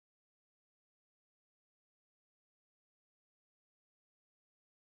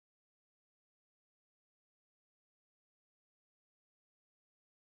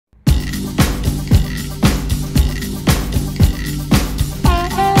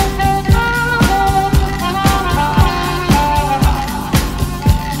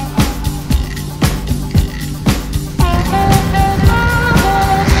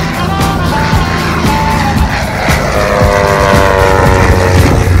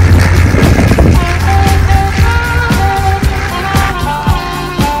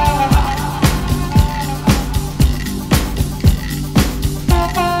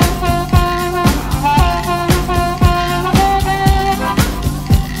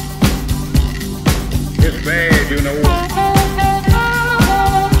you know.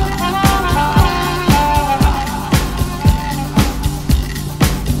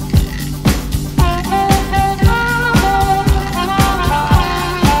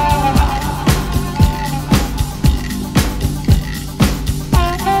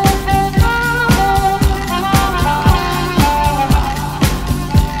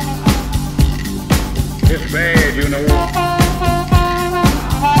 It's bad, you know.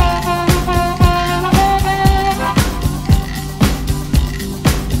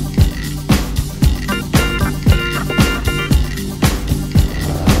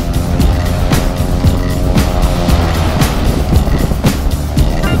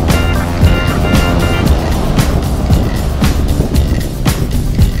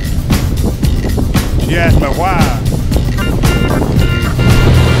 She asked me why.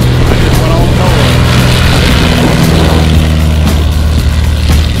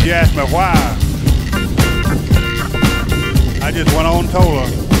 She asked me why. I just went on and told her.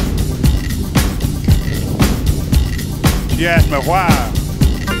 She asked me why.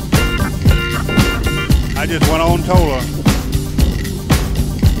 I just went on and told her.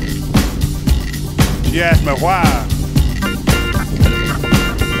 She asked me why.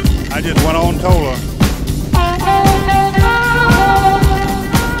 I just went on and told her.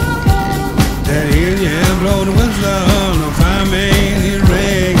 That Indian blow the whistle, no fireman, he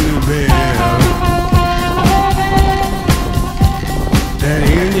rang the bell. That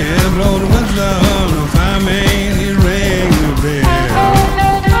Indian blow the whistle, no fireman, he rang the bell.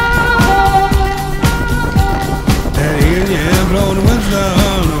 That Indian blow the whistle,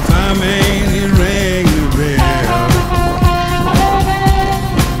 no fireman, he rang the bell.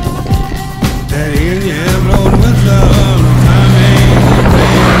 That Indian blow the whistle, no fireman, he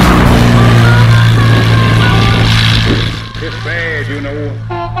rang the bell. It's bad, you know.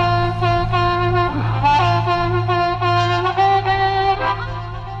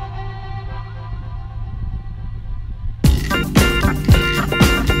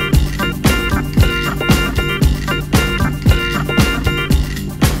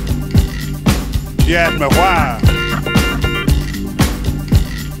 She asked me why.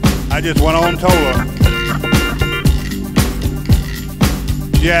 I just went on and told her.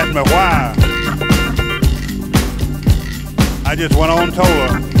 She asked me why. I just went on and told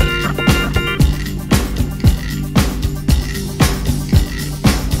her.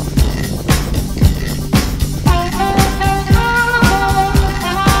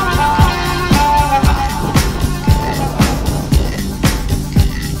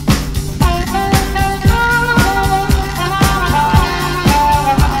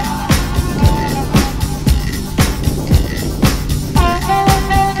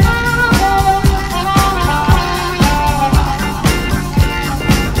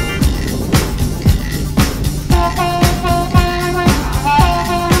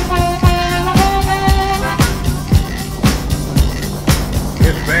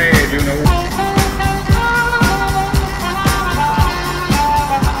 It's bad, you know.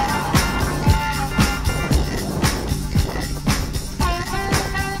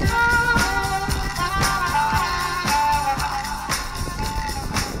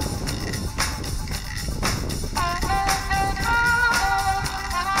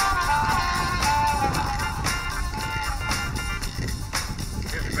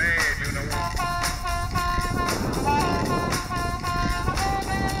 It's bad, you know.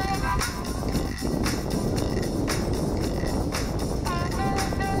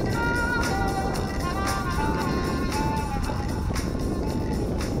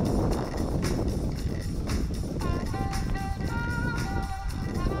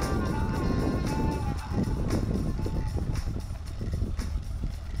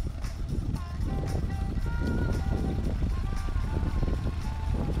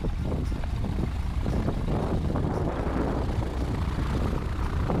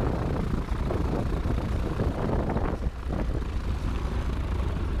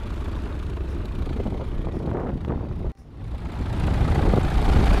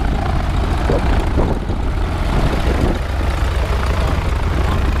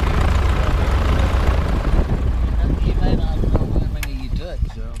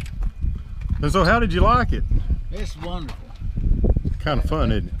 And so how did you like it? It's wonderful. Kind of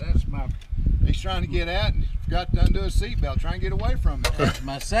fun, isn't it? That's my. He's trying to get out and forgot to undo his seatbelt, trying to get away from it. That's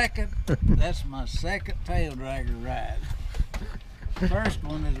my second. That's my second tail dragger ride. First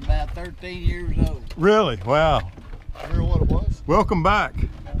one is about 13 years old. Really? Wow. Remember what it was? Welcome back. You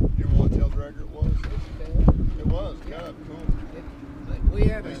remember what tail dragger it was? It was. Yeah, cool. We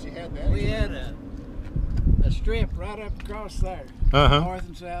had At least you had that. we had a strip right up across there, Uh-huh. north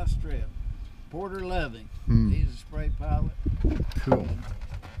and south strip. Porter Loving. Hmm. He's a spray pilot. Cool.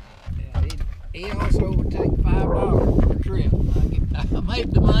 Yeah, he also would take $5 per trip. I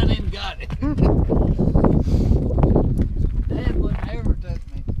made the money and got it. Dad wouldn't ever touch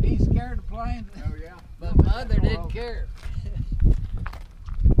me. He's scared of planes. Oh yeah. But mother didn't care.